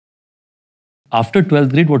after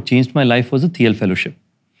 12th grade, what changed my life was a Thiel fellowship.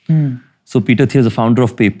 So Peter Thiel is the founder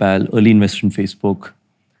of PayPal, early investor in Facebook.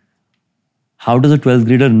 How does a 12th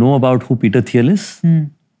grader know about who Peter Thiel is?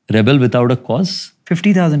 Rebel without a cause.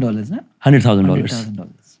 $50,000, na?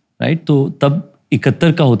 $100,000. Right? So तब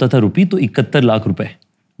 71 का होता था रुपी, तो 71 लाख रुपए.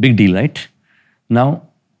 Big deal, right? Now,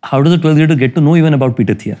 how does a 12th grader get to know even about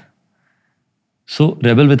Peter Thiel? So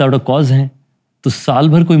rebel without a cause है, तो साल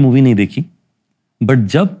भर कोई मूवी नहीं देखी. But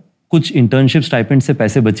जब कुछ इंटर्नशिप स्टाइपेंड से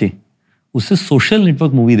पैसे बचे, उससे सोशल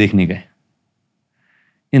नेटवर्क मूवी देखने गए.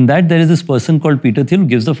 In that, there is this person called Peter Thiel who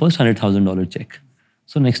gives the first $100,000 check.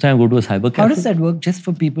 So next time I go to a cyber cafe. How does that work? Just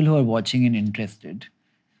for people who are watching and interested,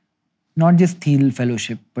 not just Thiel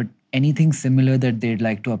fellowship, but anything similar that they'd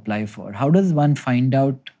like to apply for. How does one find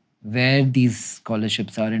out where these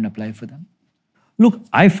scholarships are and apply for them? Look,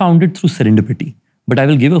 I found it through serendipity, but I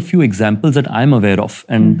will give a few examples that I'm aware of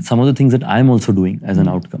and some of the things that I'm also doing as an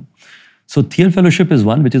outcome. So Thiel Fellowship is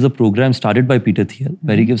one, which is a program started by Peter Thiel,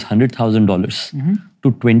 where he gives $100,000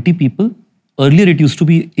 to 20 people. Earlier, it used to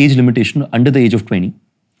be age limitation under the age of 20.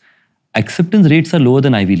 Acceptance rates are lower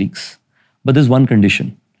than Ivy Leagues, but there's one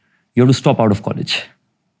condition. You have to stop out of college.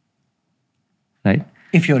 Right?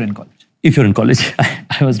 If you're in college. If you're in college.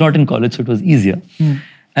 I was not in college, so it was easier.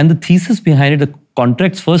 And the thesis behind it, the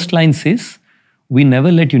contract's first line says, we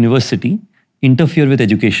never let university interfere with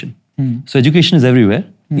education. So education is everywhere,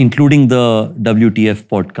 including the WTF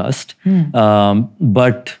podcast.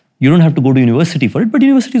 But you don't have to go to university for it, but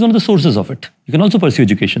university is one of the sources of it. You can also pursue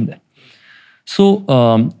education there. So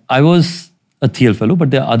I was a Thiel fellow,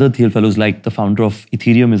 but there are other Thiel fellows, like the founder of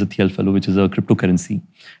Ethereum is a Thiel fellow, which is a cryptocurrency.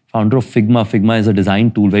 Founder of Figma. Figma is a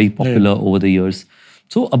design tool, very popular over the years.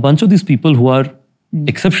 So a bunch of these people who are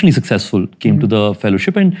exceptionally successful came to the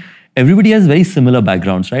fellowship, and everybody has very similar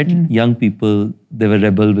backgrounds, right? Young people, they were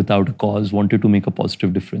rebel without a cause, wanted to make a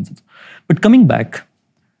positive difference. But coming back,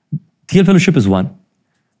 Thiel Fellowship is one.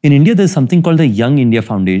 In India, there's something called the Young India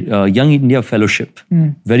Foundation, Young India Fellowship.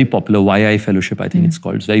 Very popular, YI Fellowship, I think it's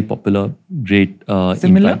called. It's very popular, great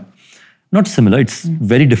Similar? impact. Not similar, it's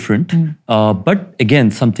very different. But again,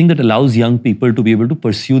 something that allows young people to be able to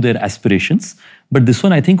pursue their aspirations. But this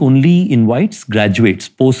one, I think, only invites graduates,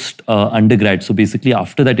 post-undergrad. So basically,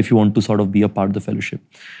 after that, if you want to sort of be a part of the fellowship.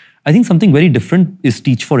 I think something very different is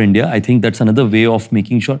Teach for India. I think that's another way of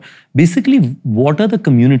making sure. Basically, what are the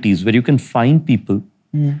communities where you can find people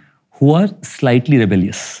who are slightly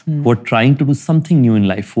rebellious, who are trying to do something new in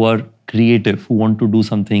life, who are creative, who want to do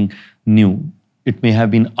something new. It may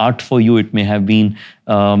have been art for you. It may have been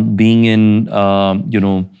being in,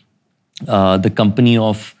 the company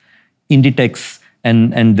of Inditex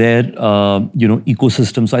and their,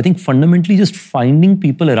 ecosystem. So I think fundamentally just finding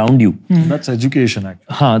people around you. That's education,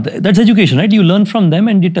 actually. That's education, right? You learn from them,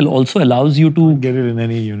 and it also allows you to get it in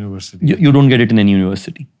any university. You don't get it in any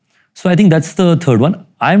university. So I think that's the third one.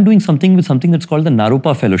 I'm doing something with something that's called the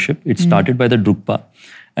Naropa Fellowship. It's started by the Drukpa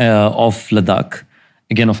of Ladakh.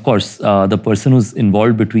 Again, of course, the person who's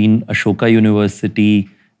involved between Ashoka University,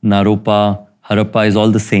 Naropa, Harappa is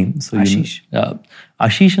all the same. So Ashish.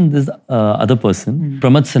 Ashish and this other person,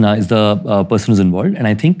 Pramad Sinha, is the person who's involved. And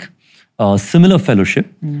I think similar fellowship.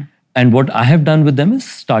 And what I have done with them is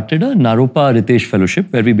started a Naropa Ritesh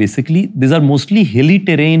Fellowship, where we basically, these are mostly hilly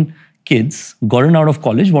terrain kids, gotten out of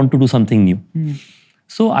college, want to do something new.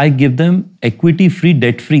 So I give them equity-free,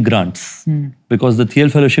 debt-free grants because the Thiel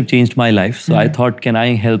Fellowship changed my life. So I thought, can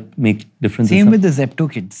I help make differences? Same with the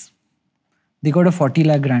Zepto kids. They got a 40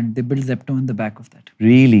 lakh grant. They built Zepto on the back of that.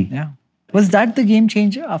 Really? Yeah. Was that the game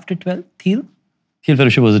changer after 12? Thiel? Thiel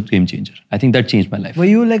Fellowship was a game changer. I think that changed my life. Were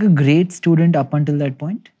you like a great student up until that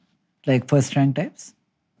point? Like first rank types?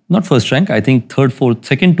 Not first rank. I think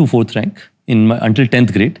second to fourth rank until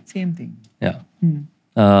 10th grade. Same thing. Yeah.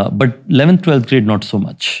 But 11th, 12th grade, not so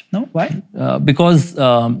much. No? Why? Because,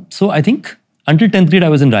 so I think until 10th grade, I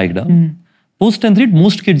was in Raigada. Post 10th grade,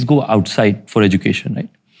 most kids go outside for education,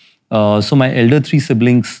 right? So my elder three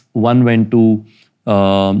siblings, one went to,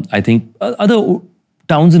 I think, other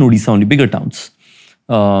towns in Odisha only, bigger towns.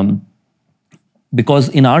 Because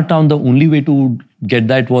in our town, the only way to get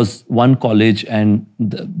that was one college, and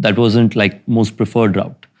that wasn't like most preferred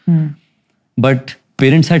route. But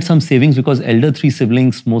parents had some savings because elder three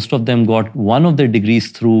siblings, most of them got one of their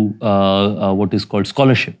degrees through what is called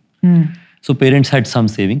scholarship. So parents had some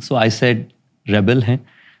savings. So I said, rebel hai,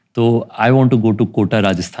 so I want to go to Kota,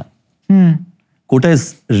 Rajasthan. Kota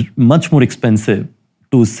is much more expensive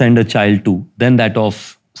to send a child to than that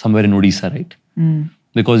of somewhere in Odisha, right?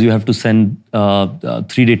 Because you have to send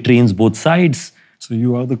 3-day trains both sides. So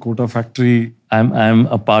you are the Kota factory. I'm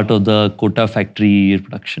a part of the Kota factory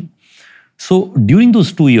production. So during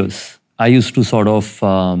those 2 years, I used to sort of,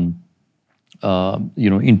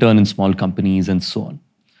 intern in small companies and so on.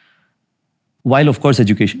 While, of course,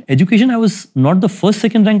 education. Education, I was not the first,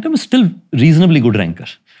 second ranked, I was still reasonably good ranker.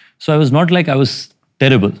 So I was not like I was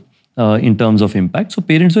terrible in terms of impact. So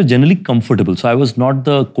parents were generally comfortable. So I was not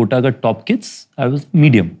the quota ka top kids. I was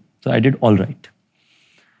medium. So I did all right.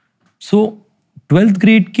 So 12th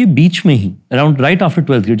grade ke beech mein hi, around right after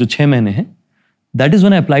 12th grade, jo 6 mahine hai, that is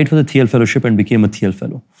when I applied for the Thiel Fellowship and became a Thiel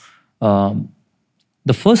Fellow.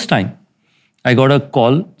 The first time I got a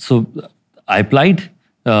call, so I applied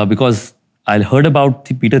because I heard about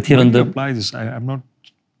Peter Thiel on the... apply this? I'm not...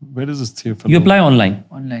 Where is this Thiel Fellow? You apply online.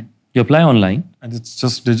 Online. You apply online. And it's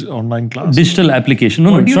just online class? Digital application.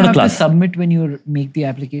 No, What it's do you not a have to class. submit when you make the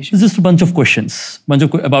application? It's just a bunch of questions.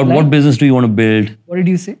 About Like? what business do you want to build. What did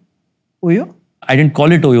you say? OYO? I didn't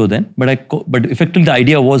call it OYO then, but effectively the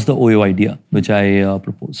idea was the OYO idea, which I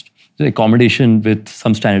proposed. So accommodation with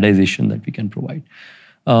some standardization that we can provide.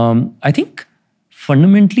 I think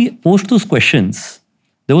fundamentally, post those questions,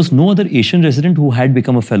 there was no other Asian resident who had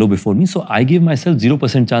become a fellow before me. So I gave myself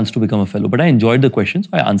 0% chance to become a fellow, but I enjoyed the questions,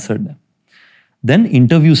 so I answered them. Then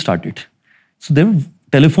interviews started. So there were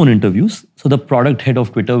telephone interviews. So the product head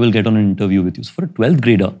of Twitter will get on an interview with you. So for a 12th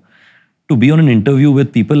grader, to be on an interview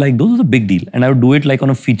with people like those was a big deal. And I would do it like on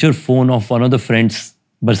a feature phone of one of the friends,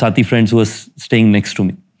 Barsati friends who was staying next to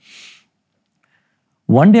me.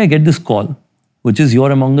 One day I get this call, which is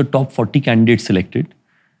you're among the top 40 candidates selected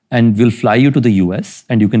and we'll fly you to the US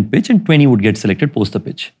and you can pitch and 20 would get selected post the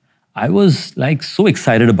pitch. I was like so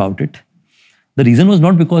excited about it. The reason was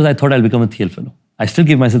not because I thought I'll become a Thiel Fellow. I still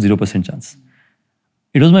gave myself 0% chance.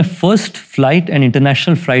 It was my first flight and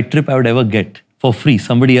international flight trip I would ever get for free.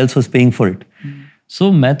 Somebody else was paying for it.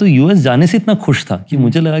 So मैं तो US जाने से इतना खुश था कि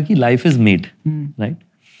मुझे लगा कि life is made, right?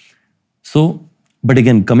 So, but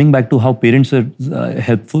again, coming back to how parents were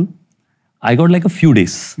helpful, I got like a few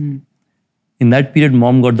days. In that period,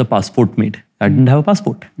 mom got the passport made. I didn't have a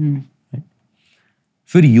passport. Right?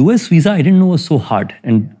 For US visa, I didn't know was so hard.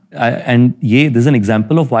 And this is an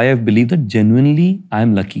example of why I believe that genuinely I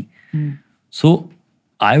am lucky. So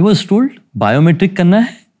I was told biometric करना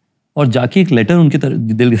है और जाके एक letter उनके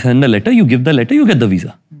तरफ, they'll send a letter, you give the letter, you get the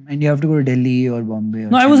visa. And you have to go to Delhi or Bombay? Or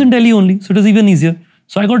No, I was in Delhi only, so it was even easier.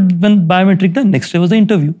 So I got when biometric done. Next day was the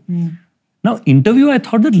interview. Now interview, I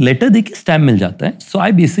thought that letter देके stamp मिल जाता है. So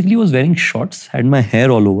I basically was wearing shorts, had my hair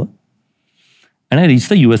all over, and I reached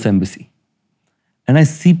the US embassy. And I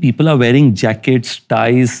see people are wearing jackets,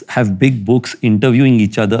 ties, have big books, interviewing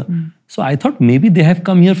each other. So I thought maybe they have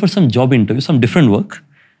come here for some job interview, some different work.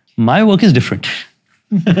 My work is different.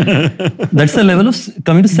 That's the level of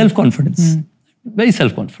coming to self-confidence. Very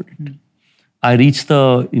self-confident. I reached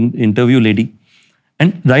the interview lady.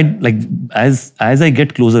 And right, like as I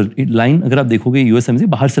get closer, line अगर आप देखोगे US embassy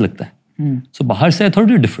बाहर से लगता है. So बाहर से I thought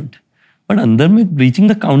we were different. But अंदर में reaching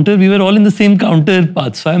the counter, we were all in the same counter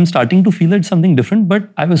path. So I'm starting to feel that something different. But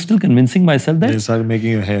I was still convincing myself that They started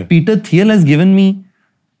making your hair. Peter Thiel has given me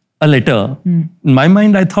a letter. In my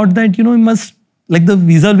mind, I thought that, it must, like the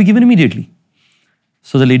visa will be given immediately.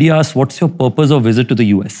 So the lady asked, what's your purpose of visit to the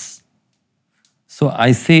US? So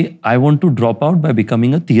I say, I want to drop out by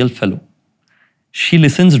becoming a Thiel Fellow. She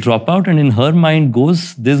listens, drop out, and in her mind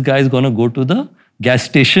goes, this guy is going to go to the gas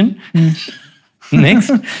station.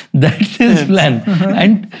 Next, that's his plan.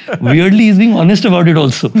 And weirdly, he's being honest about it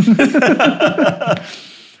also.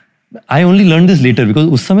 I only learned this later because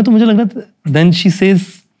उस समय तो मुझे लग रहा था. Then she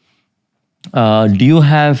says, do you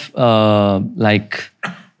have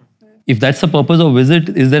if that's the purpose of visit,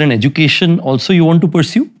 is there an education also you want to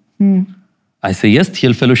pursue? I say, yes,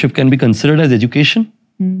 Thiel Fellowship can be considered as education.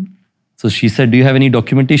 So she said, do you have any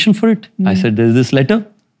documentation for it? I said, there's this letter.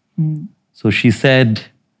 So she said,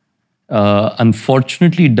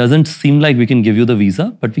 unfortunately, it doesn't seem like we can give you the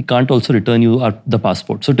visa, but we can't also return you the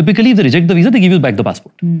passport. So typically, if they reject the visa, they give you back the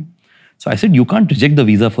passport. So I said, you can't reject the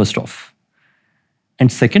visa first off.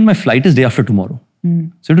 And second, my flight is day after tomorrow. So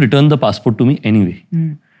you have to return the passport to me anyway.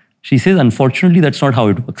 She says, unfortunately, that's not how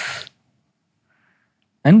it works.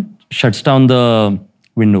 And shuts down the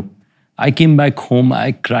window. I came back home,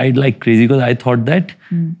 I cried like crazy because I thought that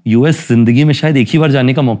US जिंदगी में शायद एक ही बार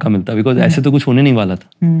जाने का मौका मिलता because ऐसे तो कुछ होने नहीं वाला था.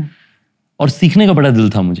 और सीखने का बड़ा दिल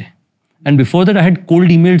था मुझे. And before that, I had cold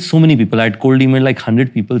emailed so many people. I had cold emailed like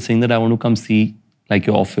 100 people saying that I want to come see like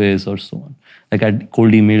your office or so on. Like I had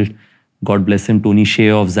cold emailed, God bless him, Tony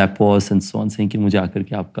Shea of Zappos and so on, saying कि मुझे आकर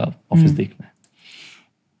के आपका office देखना है.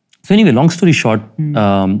 So anyway, long story short,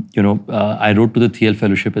 I wrote to the Thiel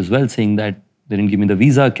Fellowship as well, saying that they didn't give me the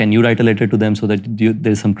visa. Can you write a letter to them so that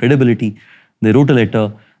there is some credibility? They wrote a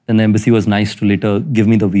letter. Then the embassy was nice to later give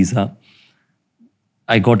me the visa.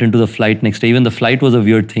 I got into the flight next day. Even the flight was a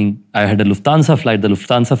weird thing. I had a Lufthansa flight. The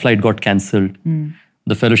Lufthansa flight got cancelled.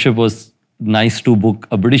 The fellowship was nice to book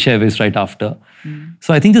a British Airways right after.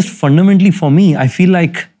 So I think just fundamentally for me, I feel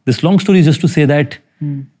like this long story is just to say that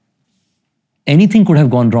anything could have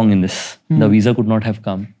gone wrong in this. The visa could not have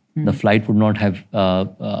come. The flight would not have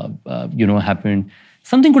happened.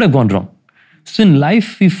 Something could have gone wrong. So in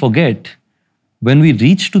life, we forget when we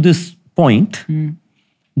reach to this point,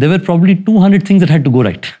 there were probably 200 things that had to go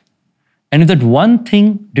right. And if that one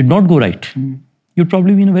thing did not go right, you'd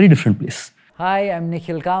probably be in a very different place. Hi, I'm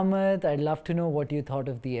Nikhil Kamath. I'd love to know what you thought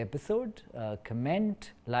of the episode.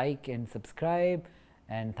 Comment, like and subscribe.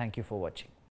 And thank you for watching.